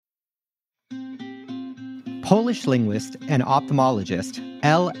Polish linguist and ophthalmologist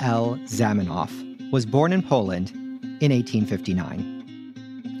L.L. Zamenhof was born in Poland in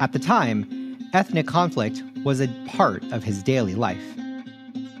 1859. At the time, ethnic conflict was a part of his daily life.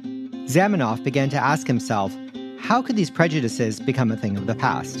 Zamenhof began to ask himself, how could these prejudices become a thing of the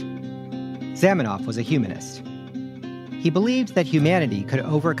past? Zamenhof was a humanist. He believed that humanity could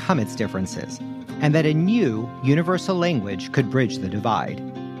overcome its differences and that a new, universal language could bridge the divide.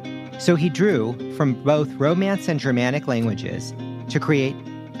 So he drew from both Romance and Germanic languages to create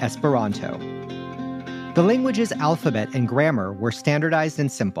Esperanto. The language's alphabet and grammar were standardized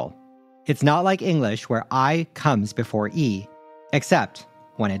and simple. It's not like English where I comes before E, except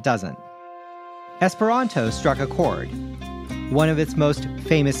when it doesn't. Esperanto struck a chord. One of its most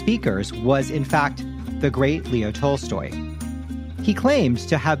famous speakers was, in fact, the great Leo Tolstoy. He claimed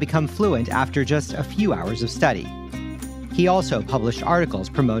to have become fluent after just a few hours of study. He also published articles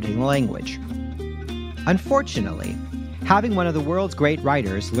promoting the language. Unfortunately, having one of the world's great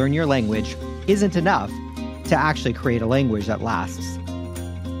writers learn your language isn't enough to actually create a language that lasts.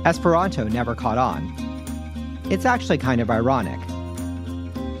 Esperanto never caught on. It's actually kind of ironic.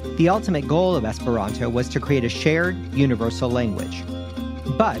 The ultimate goal of Esperanto was to create a shared, universal language.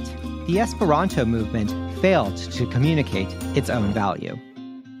 But the Esperanto movement failed to communicate its own value.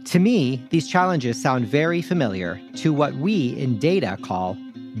 To me, these challenges sound very familiar to what we in data call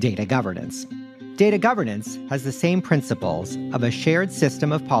data governance. Data governance has the same principles of a shared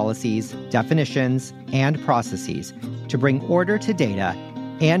system of policies, definitions, and processes to bring order to data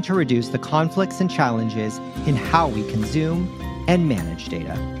and to reduce the conflicts and challenges in how we consume and manage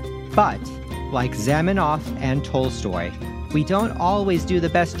data. But, like Zamenhof and Tolstoy, we don't always do the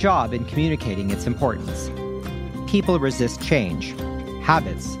best job in communicating its importance. People resist change.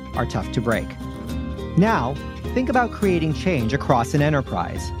 Habits are tough to break. Now, think about creating change across an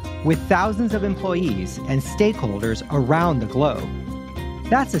enterprise with thousands of employees and stakeholders around the globe.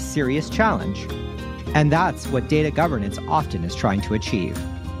 That's a serious challenge. And that's what data governance often is trying to achieve.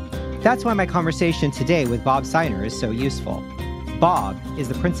 That's why my conversation today with Bob Seiner is so useful. Bob is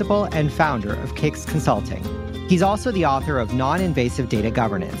the principal and founder of KIK Consulting. He's also the author of Non-Invasive Data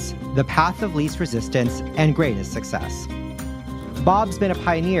Governance, The Path of Least Resistance and Greatest Success. Bob's been a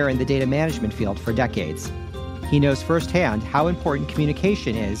pioneer in the data management field for decades. He knows firsthand how important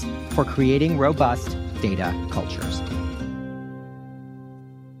communication is for creating robust data cultures.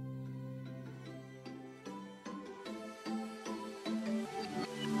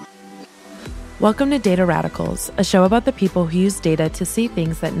 Welcome to Data Radicals, a show about the people who use data to see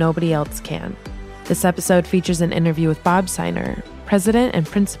things that nobody else can. This episode features an interview with Bob Seiner, president and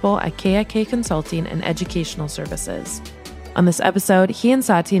principal at KIK Consulting and Educational Services. On this episode, he and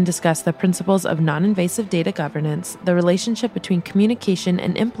Satyan discuss the principles of non-invasive data governance, the relationship between communication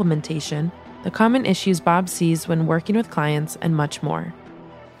and implementation, the common issues Bob sees when working with clients, and much more.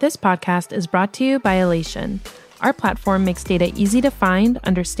 This podcast is brought to you by Elation. Our platform makes data easy to find,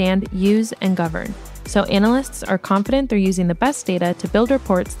 understand, use, and govern, so analysts are confident they're using the best data to build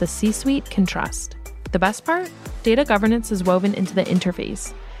reports the C-suite can trust. The best part? Data governance is woven into the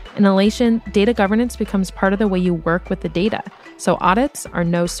interface. In Elation, data governance becomes part of the way you work with the data, so audits are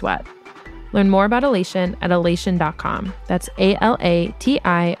no sweat. Learn more about Elation at elation.com. That's ALATION.com.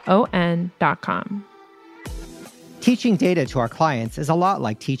 Teaching data to our clients is a lot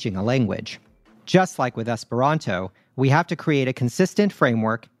like teaching a language. Just like with Esperanto, we have to create a consistent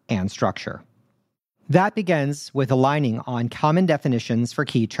framework and structure. That begins with aligning on common definitions for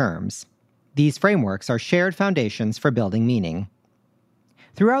key terms. These frameworks are shared foundations for building meaning.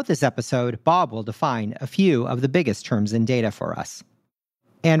 Throughout this episode, Bob will define a few of the biggest terms in data for us.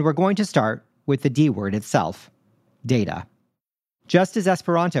 And we're going to start with the D word itself, data. Just as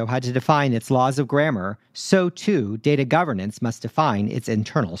Esperanto had to define its laws of grammar, so too data governance must define its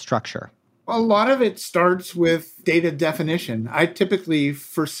internal structure. A lot of it starts with data definition. I typically,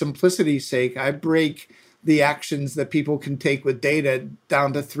 for simplicity's sake, I break the actions that people can take with data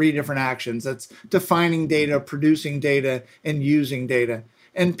down to 3 different actions. That's defining data, producing data, and using data.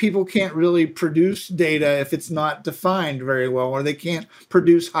 And people can't really produce data if it's not defined very well, or they can't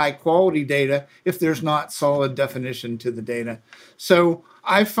produce high quality data if there's not solid definition to the data. So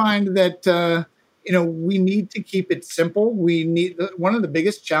I find that we need to keep it simple. One of the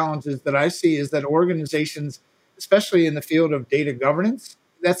biggest challenges that I see is that organizations, especially in the field of data governance,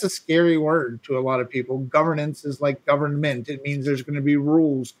 that's a scary word to a lot of people. Governance is like government. It means there's going to be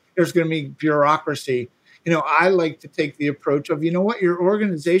rules. There's going to be bureaucracy. I like to take the approach of, your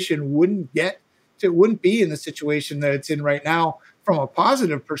organization wouldn't be in the situation that it's in right now from a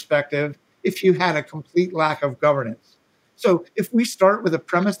positive perspective if you had a complete lack of governance. So if we start with a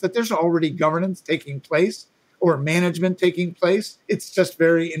premise that there's already governance taking place, or management taking place. It's just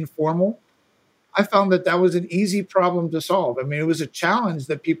very informal. I found that that was an easy problem to solve. I mean, it was a challenge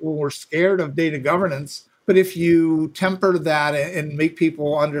that people were scared of data governance. But if you temper that and make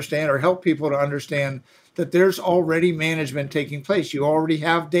people understand or help people to understand that there's already management taking place, you already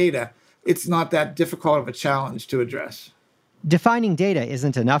have data, it's not that difficult of a challenge to address. Defining data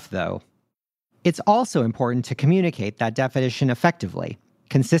isn't enough, though. It's also important to communicate that definition effectively,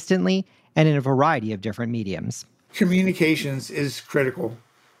 consistently, and in a variety of different mediums. Communications is critical.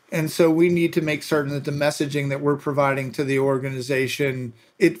 And so we need to make certain that the messaging that we're providing to the organization,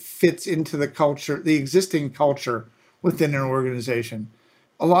 it fits into the culture, the existing culture within an organization.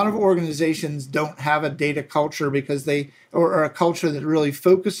 A lot of organizations don't have a data culture because or a culture that really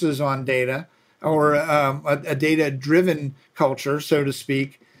focuses on data, or a data-driven culture, so to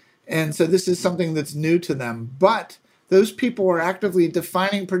speak. And so this is something that's new to them. But those people are actively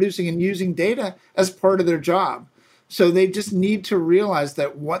defining, producing, and using data as part of their job. So they just need to realize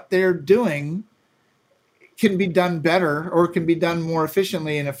that what they're doing can be done better, or can be done more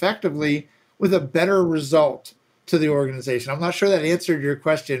efficiently and effectively with a better result to the organization. I'm not sure that answered your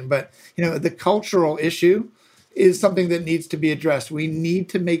question, but the cultural issue is something that needs to be addressed. We need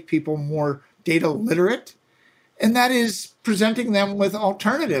to make people more data literate, and that is presenting them with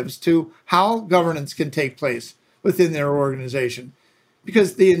alternatives to how governance can take place within their organization.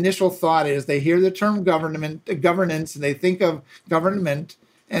 Because the initial thought is they hear the term governance, and they think of government,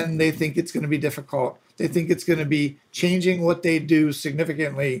 and they think it's going to be difficult. They think it's going to be changing what they do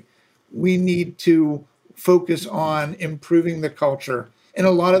significantly. We need to focus on improving the culture. And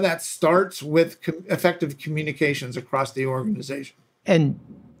a lot of that starts with effective communications across the organization. And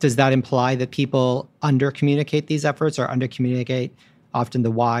does that imply that people under-communicate these efforts, or under-communicate often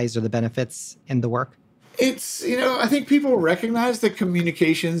the whys or the benefits in the work? It's, I think people recognize that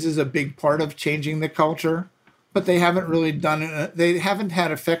communications is a big part of changing the culture, but they haven't really done it. They haven't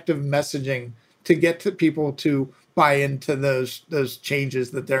had effective messaging to get to people to buy into those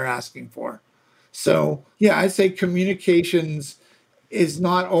changes that they're asking for. So, yeah, I'd say communications is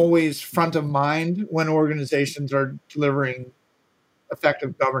not always front of mind when organizations are delivering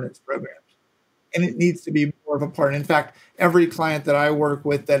effective governance programs. And it needs to be more of a part. In fact, every client that I work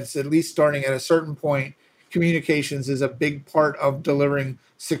with that's at least starting at a certain point, communications is a big part of delivering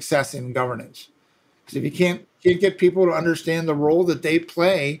success in governance. Because if you can't get people to understand the role that they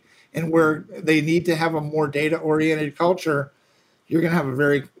play and where they need to have a more data-oriented culture, you're going to have a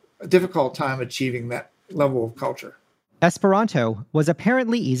very difficult time achieving that level of culture. Esperanto was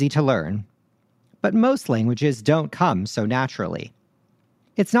apparently easy to learn, but most languages don't come so naturally.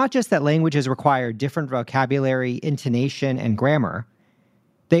 It's not just that languages require different vocabulary, intonation, and grammar.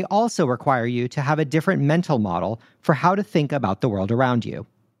 They also require you to have a different mental model for how to think about the world around you.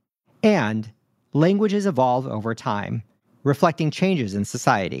 And languages evolve over time, reflecting changes in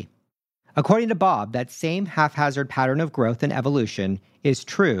society. According to Bob, that same haphazard pattern of growth and evolution is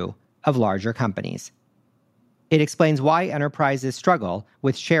true of larger companies. It explains why enterprises struggle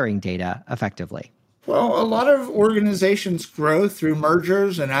with sharing data effectively. Well, a lot of organizations grow through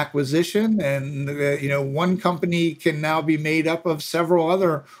mergers and acquisition, and one company can now be made up of several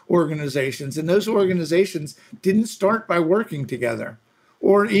other organizations, and those organizations didn't start by working together,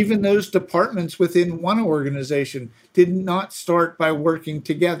 or even those departments within one organization did not start by working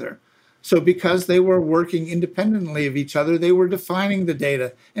together. So because they were working independently of each other, they were defining the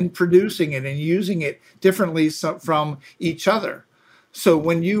data and producing it and using it differently from each other. So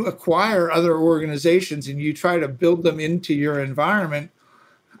when you acquire other organizations and you try to build them into your environment,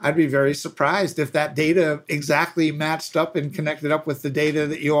 I'd be very surprised if that data exactly matched up and connected up with the data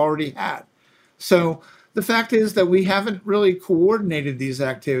that you already had. So the fact is that we haven't really coordinated these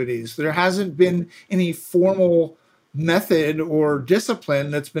activities. There hasn't been any formal method or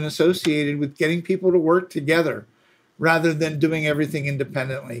discipline that's been associated with getting people to work together rather than doing everything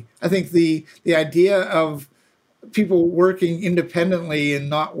independently. I think the idea of people working independently and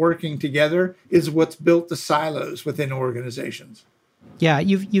not working together is what's built the silos within organizations. Yeah,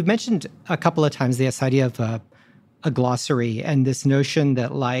 you've mentioned a couple of times this idea of a glossary and this notion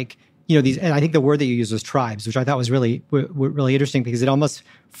that these, and I think the word that you used was tribes, which I thought was really interesting because it almost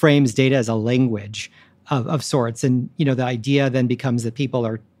frames data as a language of sorts. And, the idea then becomes that people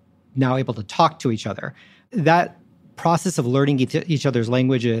are now able to talk to each other. That process of learning each other's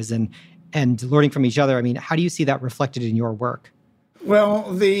languages and learning from each other, I mean, how do you see that reflected in your work? Well,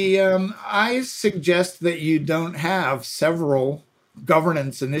 I suggest that you don't have several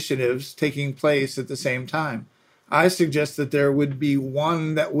governance initiatives taking place at the same time. I suggest that there would be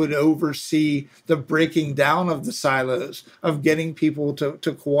one that would oversee the breaking down of the silos, of getting people to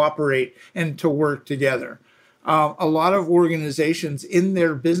cooperate and to work together. A lot of organizations in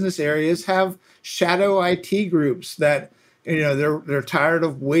their business areas have shadow IT groups that they're tired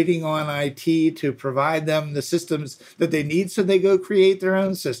of waiting on IT to provide them the systems that they need, so they go create their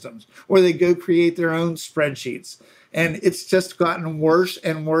own systems or they go create their own spreadsheets. And it's just gotten worse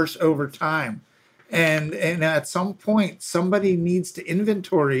and worse over time. And at some point, somebody needs to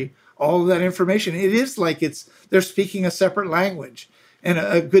inventory all of that information. It is like they're speaking a separate language. And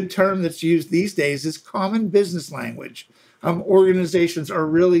a good term that's used these days is common business language. Organizations are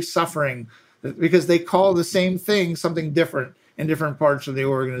really suffering because they call the same thing something different in different parts of the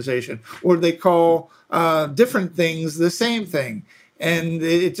organization, or they call different things the same thing. And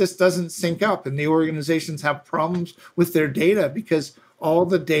it just doesn't sync up. And the organizations have problems with their data because all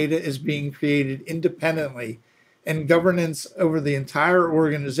the data is being created independently. And governance over the entire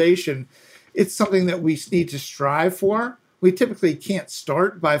organization, it's something that we need to strive for. We typically can't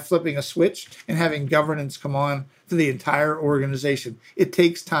start by flipping a switch and having governance come on to the entire organization. It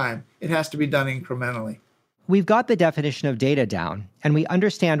takes time. It has to be done incrementally. We've got the definition of data down, and we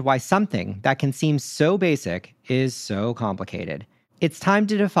understand why something that can seem so basic is so complicated. It's time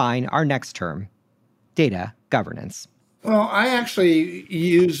to define our next term, data governance. Well, I actually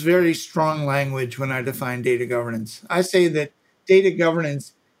use very strong language when I define data governance. I say that data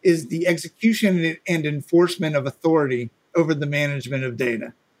governance is the execution and enforcement of authority over the management of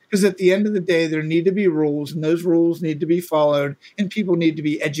data. Because at the end of the day, there need to be rules, and those rules need to be followed, and people need to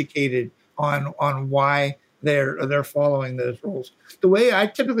be educated on why they're following those rules. The way I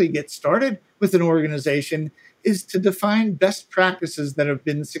typically get started with an organization is to define best practices that have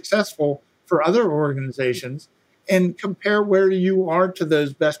been successful for other organizations and compare where you are to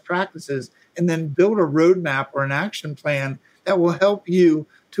those best practices, and then build a roadmap or an action plan that will help you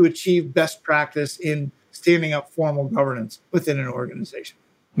to achieve best practice in standing up formal governance within an organization.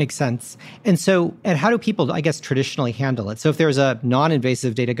 Makes sense. And how do people, I guess, traditionally handle it? So if there's a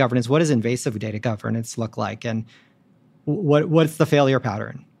non-invasive data governance, what does invasive data governance look like? And what's the failure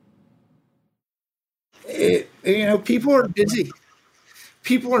pattern? People are busy.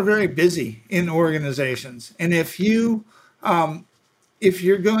 People are very busy in organizations. And if you're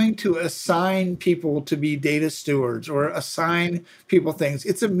going to assign people to be data stewards or assign people things,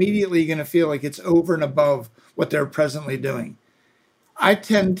 it's immediately going to feel like it's over and above what they're presently doing. I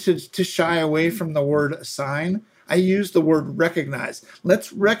tend to shy away from the word assign. I use the word recognize.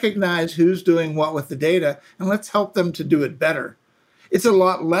 Let's recognize who's doing what with the data, and let's help them to do it better. It's a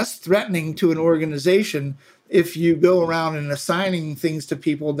lot less threatening to an organization if you go around and assigning things to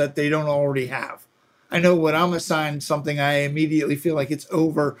people that they don't already have. I know when I'm assigned something, I immediately feel like it's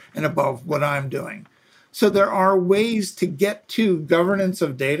over and above what I'm doing. So there are ways to get to governance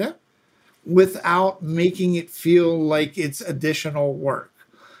of data without making it feel like it's additional work.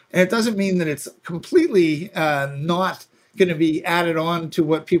 And it doesn't mean that it's completely not going to be added on to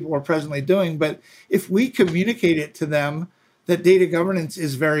what people are presently doing. But if we communicate it to them that data governance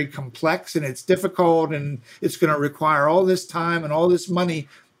is very complex and it's difficult and it's going to require all this time and all this money,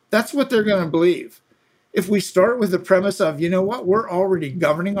 that's what they're going to believe. If we start with the premise of, we're already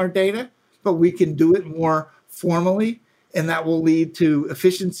governing our data, but we can do it more formally, and that will lead to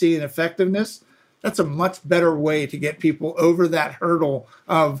efficiency and effectiveness, that's a much better way to get people over that hurdle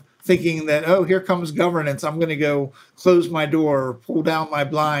of thinking that, oh, here comes governance. I'm going to go close my door or pull down my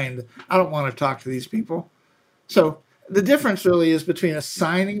blind. I don't want to talk to these people. So the difference really is between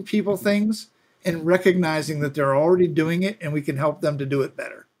assigning people things and recognizing that they're already doing it and we can help them to do it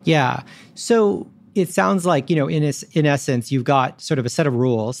better. Yeah. So it sounds like, in essence, you've got sort of a set of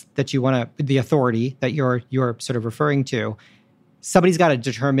rules that you want to, the authority that you're sort of referring to. Somebody's got to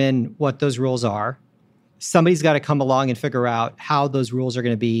determine what those rules are. Somebody's got to come along and figure out how those rules are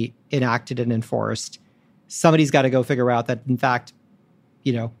going to be enacted and enforced. Somebody's got to go figure out that, in fact,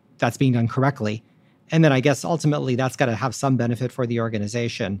 that's being done correctly. And then I guess ultimately that's got to have some benefit for the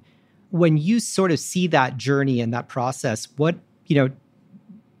organization. When you sort of see that journey and that process,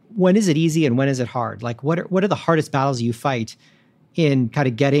 when is it easy and when is it hard? Like, what are the hardest battles you fight in kind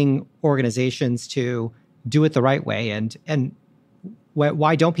of getting organizations to do it the right way? And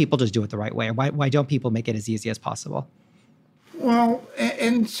why don't people just do it the right way? Why don't people make it as easy as possible? Well,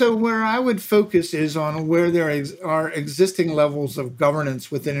 and so where I would focus is on where there are existing levels of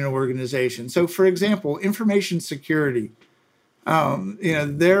governance within an organization. So, for example, information security.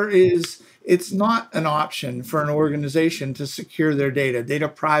 It's not an option for an organization to secure their data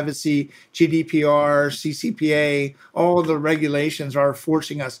privacy, GDPR, CCPA, all the regulations are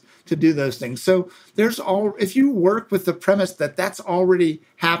forcing us to do those things. So if you work with the premise that that's already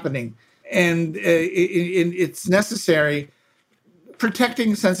happening and it's necessary,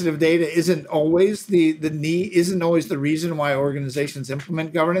 protecting sensitive data isn't always the need, isn't always the reason why organizations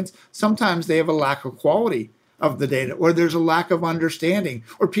implement governance. Sometimes they have a lack of quality of the data, or there's a lack of understanding,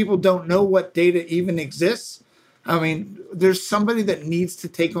 or people don't know what data even exists. I mean, there's somebody that needs to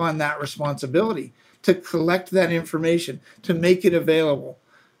take on that responsibility to collect that information, to make it available.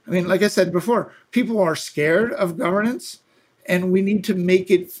 I mean, like I said before, people are scared of governance, and we need to make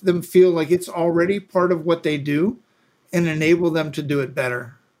them feel like it's already part of what they do and enable them to do it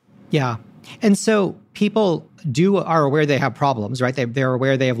better. Yeah. And so people are aware they have problems, right? They're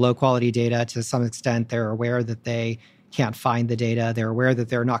aware they have low quality data to some extent. They're aware that they can't find the data. They're aware that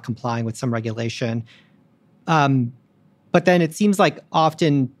they're not complying with some regulation. But then it seems like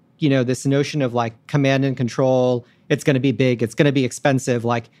often, this notion of like command and control, it's going to be big, it's going to be expensive.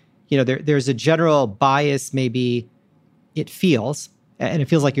 Like, there's a general bias, maybe it feels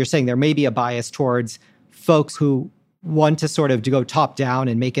like you're saying there may be a bias towards folks who want to sort of go top down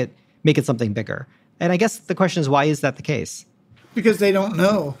and make it something bigger. And I guess the question is, why is that the case? Because they don't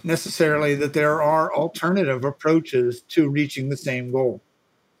know necessarily that there are alternative approaches to reaching the same goal.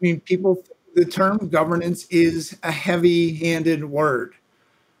 I mean, the term governance is a heavy-handed word.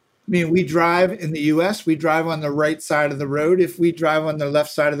 I mean, we drive in the US, we drive on the right side of the road. If we drive on the left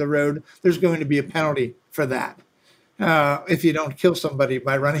side of the road, there's going to be a penalty for that. If you don't kill somebody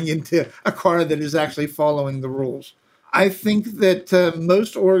by running into a car that is actually following the rules. I think that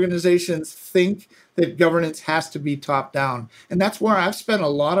most organizations think that governance has to be top down. And that's where I've spent a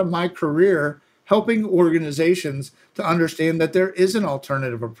lot of my career helping organizations to understand that there is an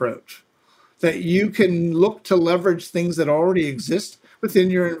alternative approach, that you can look to leverage things that already exist within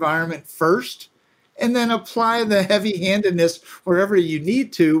your environment first, and then apply the heavy-handedness wherever you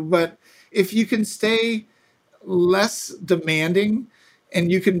need to. But if you can stay less demanding and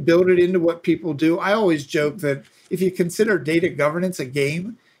you can build it into what people do, I always joke that if you consider data governance a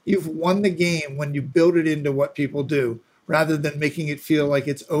game, you've won the game when you build it into what people do, rather than making it feel like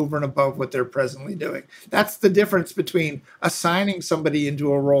it's over and above what they're presently doing. That's the difference between assigning somebody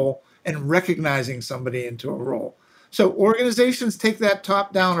into a role and recognizing somebody into a role. So organizations take that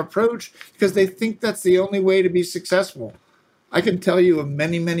top-down approach because they think that's the only way to be successful. I can tell you of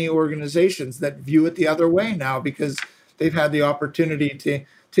many, many organizations that view it the other way now because they've had the opportunity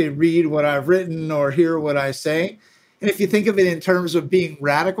to read what I've written or hear what I say. And if you think of it in terms of being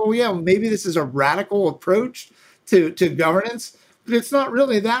radical, yeah, maybe this is a radical approach to governance, but it's not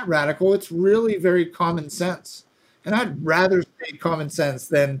really that radical. It's really very common sense. And I'd rather say common sense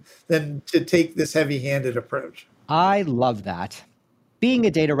than to take this heavy-handed approach. I love that. Being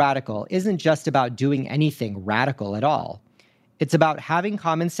a data radical isn't just about doing anything radical at all. It's about having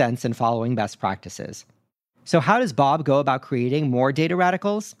common sense and following best practices. So how does Bob go about creating more data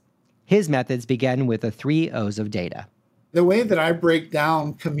radicals? His methods begin with the 3 O's of data. The way that I break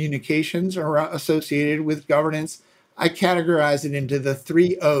down communications associated with governance, I categorize it into the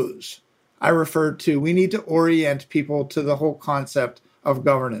 3 O's. I refer to, we need to orient people to the whole concept of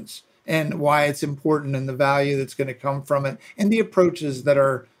governance and why it's important and the value that's going to come from it and the approaches that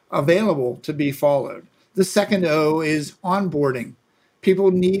are available to be followed. The second O is onboarding.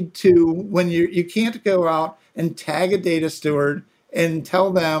 People need to, when you can't go out and tag a data steward and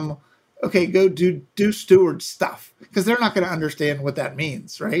tell them, okay, go do steward stuff, because they're not going to understand what that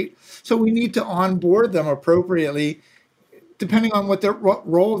means, right? So we need to onboard them appropriately, depending on what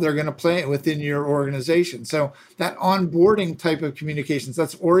role they're going to play within your organization. So that onboarding type of communications,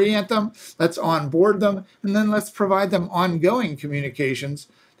 let's orient them, let's onboard them, and then let's provide them ongoing communications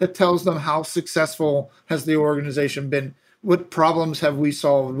that tells them how successful has the organization been, what problems have we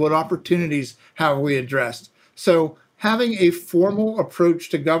solved, what opportunities have we addressed. So having a formal approach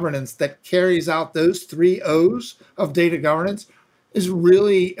to governance that carries out those 3 O's of data governance is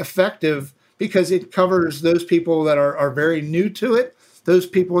really effective, because it covers those people that are very new to it, those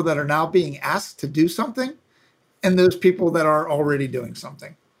people that are now being asked to do something, and those people that are already doing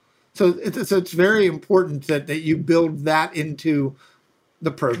something. So it's very important that you build that into the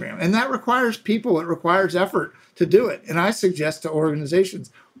program. And that requires people, it requires effort to do it. And I suggest to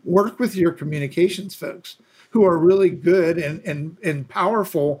organizations, work with your communications folks who are really good and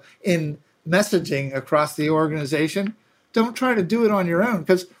powerful in messaging across the organization. Don't try to do it on your own,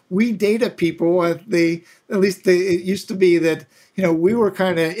 because we data people, it used to be that, we were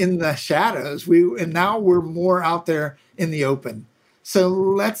kind of in the shadows. And now we're more out there in the open. So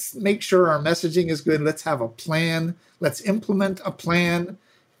let's make sure our messaging is good. Let's have a plan. Let's implement a plan,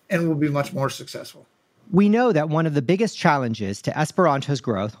 and we'll be much more successful. We know that one of the biggest challenges to Esperanto's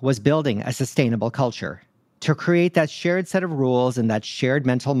growth was building a sustainable culture, to create that shared set of rules and that shared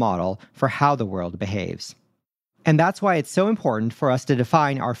mental model for how the world behaves. And that's why it's so important for us to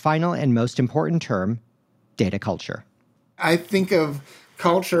define our final and most important term, data culture. I think of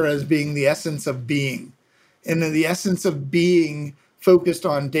culture as being the essence of being. And the essence of being focused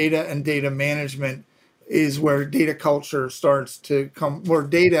on data and data management is where data culture starts to come, where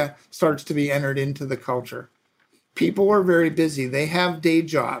data starts to be entered into the culture. People are very busy. They have day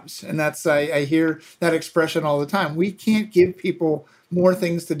jobs. And I hear that expression all the time. We can't give people more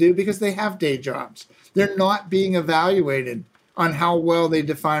things to do because they have day jobs. They're not being evaluated on how well they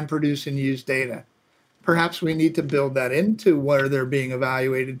define, produce, and use data. Perhaps we need to build that into where they're being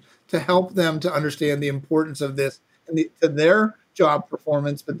evaluated to help them to understand the importance of this and to their job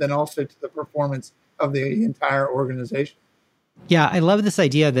performance, but then also to the performance of the entire organization. Yeah, I love this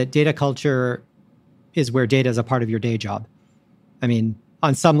idea that data culture is where data is a part of your day job. I mean,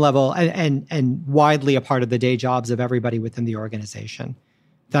 on some level, and widely a part of the day jobs of everybody within the organization.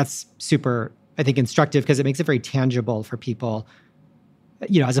 That's super, I think, instructive because it makes it very tangible for people,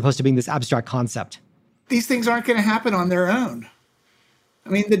 as opposed to being this abstract concept. These things aren't going to happen on their own. I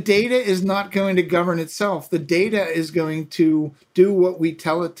mean, the data is not going to govern itself. The data is going to do what we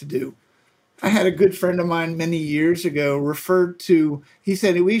tell it to do. I had a good friend of mine many years ago he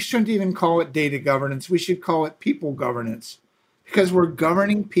said, we shouldn't even call it data governance. We should call it people governance because we're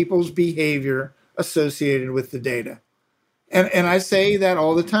governing people's behavior associated with the data. And I say that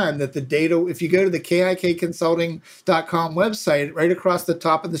all the time, that the data, if you go to the KIKconsulting.com website, right across the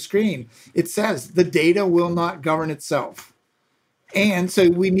top of the screen, it says the data will not govern itself. And so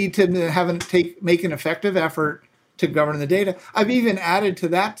we need to make an effective effort to govern the data. I've even added to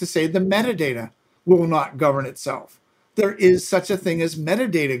that to say the metadata will not govern itself. There is such a thing as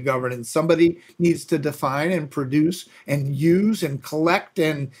metadata governance. Somebody needs to define and produce and use and collect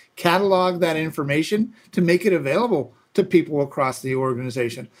and catalog that information to make it available to people across the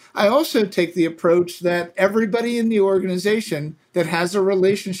organization. I also take the approach that everybody in the organization that has a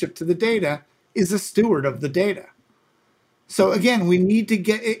relationship to the data is a steward of the data. So again, we need to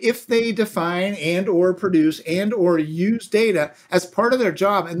if they define and or produce and or use data as part of their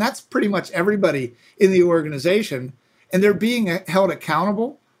job, and that's pretty much everybody in the organization, and they're being held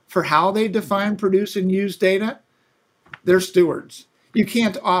accountable for how they define, produce, and use data, they're stewards. You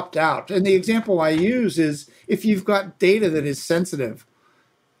can't opt out. And the example I use is if you've got data that is sensitive,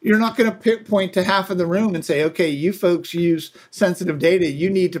 you're not going to point to half of the room and say, okay, you folks use sensitive data, you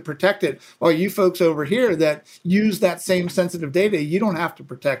need to protect it. While you folks over here that use that same sensitive data, you don't have to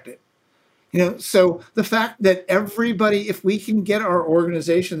protect it. So the fact that everybody, if we can get our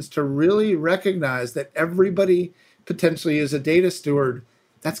organizations to really recognize that everybody potentially is a data steward,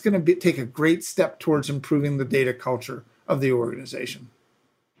 that's going to take a great step towards improving the data culture of the organization.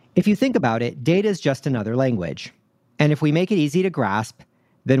 If you think about it, data is just another language. And if we make it easy to grasp,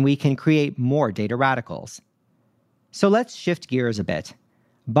 then we can create more data radicals. So let's shift gears a bit.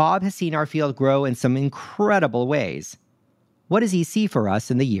 Bob has seen our field grow in some incredible ways. What does he see for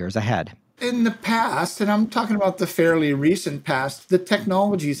us in the years ahead? In the past, and I'm talking about the fairly recent past, the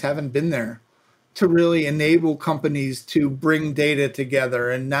technologies haven't been there to really enable companies to bring data together.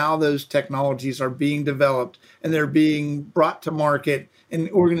 And now those technologies are being developed and they're being brought to market, and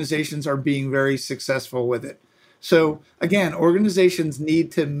organizations are being very successful with it. So again, organizations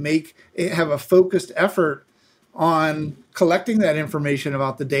need to have a focused effort on collecting that information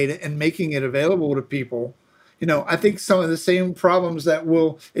about the data and making it available to people. I think some of the same problems that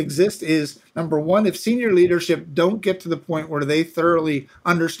will exist is, number one, if senior leadership don't get to the point where they thoroughly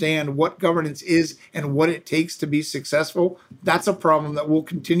understand what governance is and what it takes to be successful, that's a problem that we'll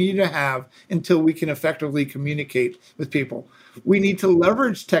continue to have until we can effectively communicate with people. We need to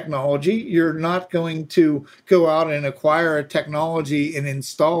leverage technology. You're not going to go out and acquire a technology and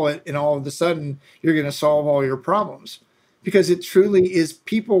install it, and all of a sudden you're going to solve all your problems. Because it truly is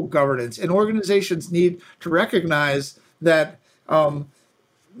people governance, and organizations need to recognize that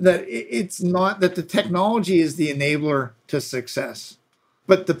it's not that the technology is the enabler to success,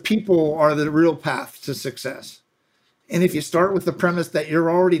 but the people are the real path to success. And if you start with the premise that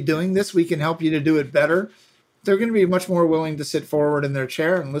you're already doing this, we can help you to do it better, they're going to be much more willing to sit forward in their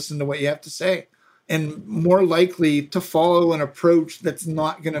chair and listen to what you have to say, and more likely to follow an approach that's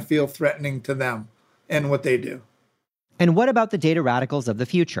not going to feel threatening to them and what they do. And what about the data radicals of the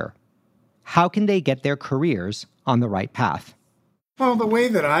future? How can they get their careers on the right path? Well, the way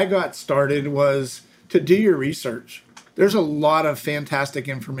that I got started was to do your research. There's a lot of fantastic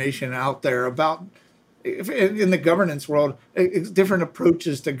information out there about, in the governance world, different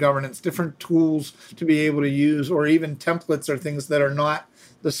approaches to governance, different tools to be able to use, or even templates or things that are not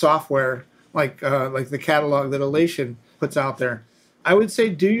the software, like the catalog that Elation puts out there. I would say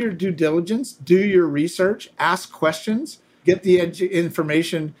do your due diligence, do your research, ask questions, get the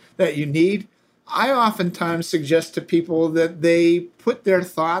information that you need. I oftentimes suggest to people that they put their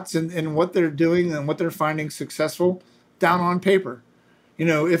thoughts and what they're doing and what they're finding successful down on paper.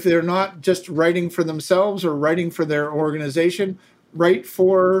 If they're not just writing for themselves or writing for their organization, write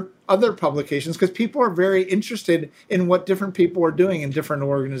for other publications, because people are very interested in what different people are doing in different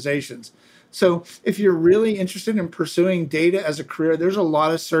organizations. So if you're really interested in pursuing data as a career, there's a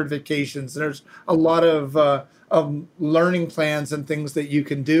lot of certifications. There's a lot of learning plans and things that you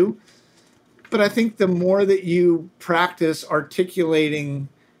can do. But I think the more that you practice articulating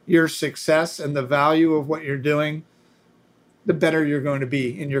your success and the value of what you're doing, the better you're going to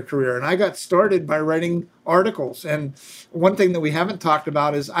be in your career. And I got started by writing articles. And one thing that we haven't talked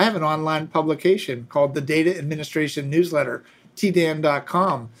about is I have an online publication called the Data Administration Newsletter,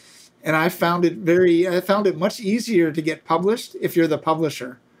 tdan.com. And I found it much easier to get published if you're the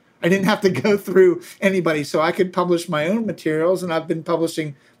publisher. I didn't have to go through anybody, so I could publish my own materials, and I've been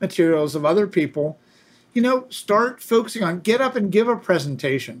publishing materials of other people. Start focusing on, get up and give a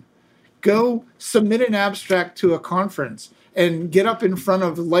presentation. Go submit an abstract to a conference and get up in front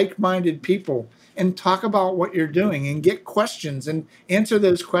of like-minded people and talk about what you're doing and get questions and answer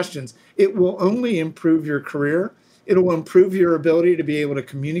those questions. It will only improve your career. It will improve your ability to be able to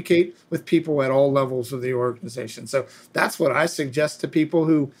communicate with people at all levels of the organization. So that's what I suggest to people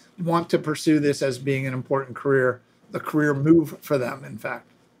who want to pursue this as being an important career, the career move for them, in fact.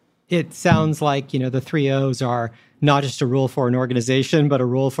 It sounds like, the 3 O's are not just a rule for an organization, but a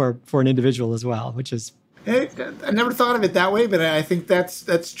rule for an individual as well, which is... I never thought of it that way, but I think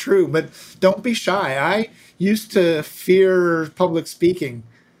that's true. But don't be shy. I used to fear public speaking,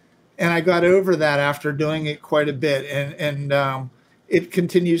 and I got over that after doing it quite a bit. And it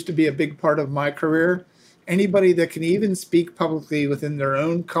continues to be a big part of my career. Anybody that can even speak publicly within their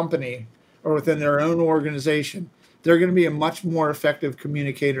own company or within their own organization, they're going to be a much more effective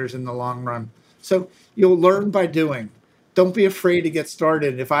communicators in the long run. So you'll learn by doing. Don't be afraid to get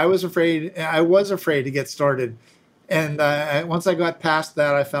started. I was afraid to get started. And once I got past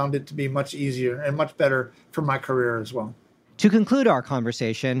that, I found it to be much easier and much better for my career as well. To conclude our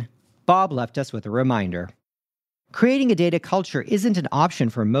conversation, Bob left us with a reminder. Creating a data culture isn't an option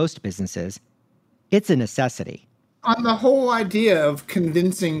for most businesses. It's a necessity. On the whole idea of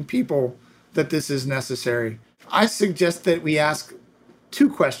convincing people that this is necessary, I suggest that we ask 2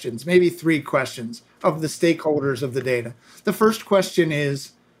 questions, maybe 3 questions of the stakeholders of the data. The first question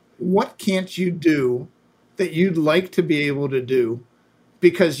is, what can't you do that you'd like to be able to do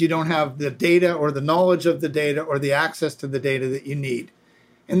because you don't have the data or the knowledge of the data or the access to the data that you need?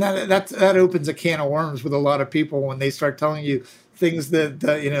 And that opens a can of worms with a lot of people when they start telling you things that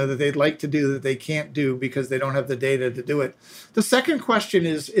that they'd like to do that they can't do because they don't have the data to do it. The second question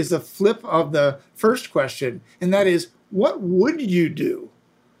is a flip of the first question, and that is, what would you do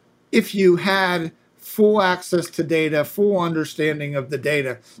if you had full access to data, full understanding of the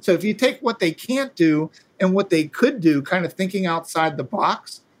data? So if you take what they can't do and what they could do, kind of thinking outside the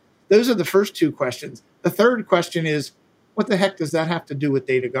box, those are the first 2 questions. The third question is, what the heck does that have to do with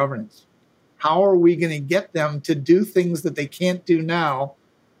data governance? How are we going to get them to do things that they can't do now?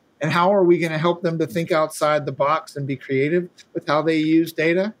 And how are we going to help them to think outside the box and be creative with how they use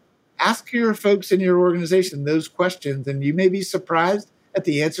data? Ask your folks in your organization those questions, and you may be surprised at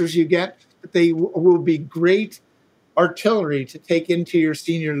the answers you get, but they will be great artillery to take into your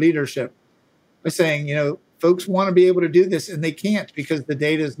senior leadership by saying, folks want to be able to do this and they can't because the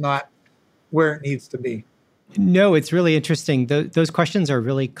data is not where it needs to be. No, it's really interesting. Those questions are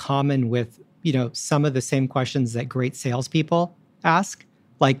really common with, some of the same questions that great salespeople ask.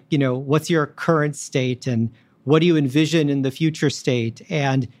 Like, what's your current state and what do you envision in the future state?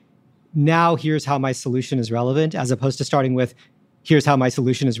 And now here's how my solution is relevant, as opposed to starting with, here's how my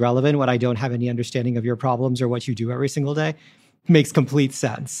solution is relevant when I don't have any understanding of your problems or what you do every single day. Makes complete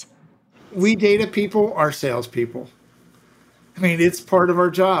sense. We data people are salespeople. It's part of our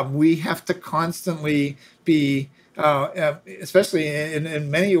job. We have to constantly be, especially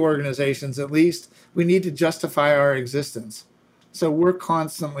in many organizations at least, we need to justify our existence. So we're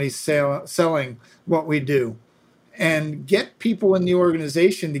constantly selling what we do. And get people in the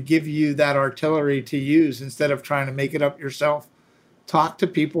organization to give you that artillery to use instead of trying to make it up yourself. Talk to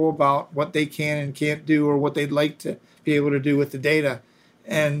people about what they can and can't do or what they'd like to be able to do with the data.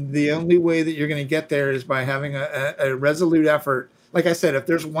 And the only way that you're going to get there is by having a resolute effort. Like I said, if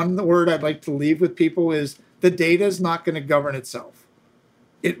there's one word I'd like to leave with people is the data is not going to govern itself.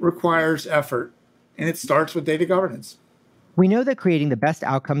 It requires effort, and it starts with data governance. We know that creating the best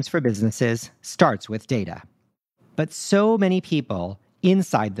outcomes for businesses starts with data. But so many people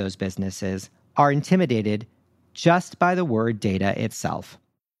inside those businesses are intimidated just by the word data itself.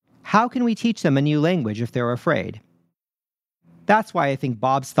 How can we teach them a new language if they're afraid? That's why I think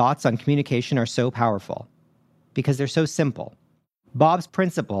Bob's thoughts on communication are so powerful, because they're so simple. Bob's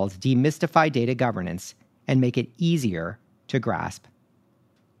principles demystify data governance and make it easier to grasp.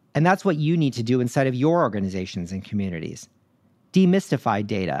 And that's what you need to do inside of your organizations and communities. Demystify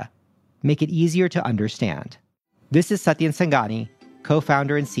data. Make it easier to understand. This is Satyen Sangani,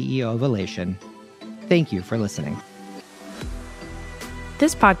 co-founder and CEO of Elation. Thank you for listening.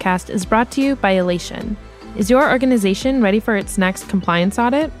 This podcast is brought to you by Elation. Is your organization ready for its next compliance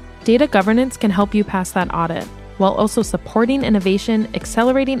audit? Data governance can help you pass that audit, while also supporting innovation,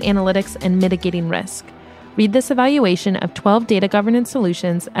 accelerating analytics, and mitigating risk. Read this evaluation of 12 data governance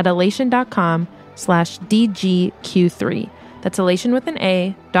solutions at elation.com/DGQ3. That's elation with an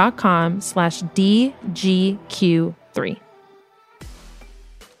A.com/DGQ3.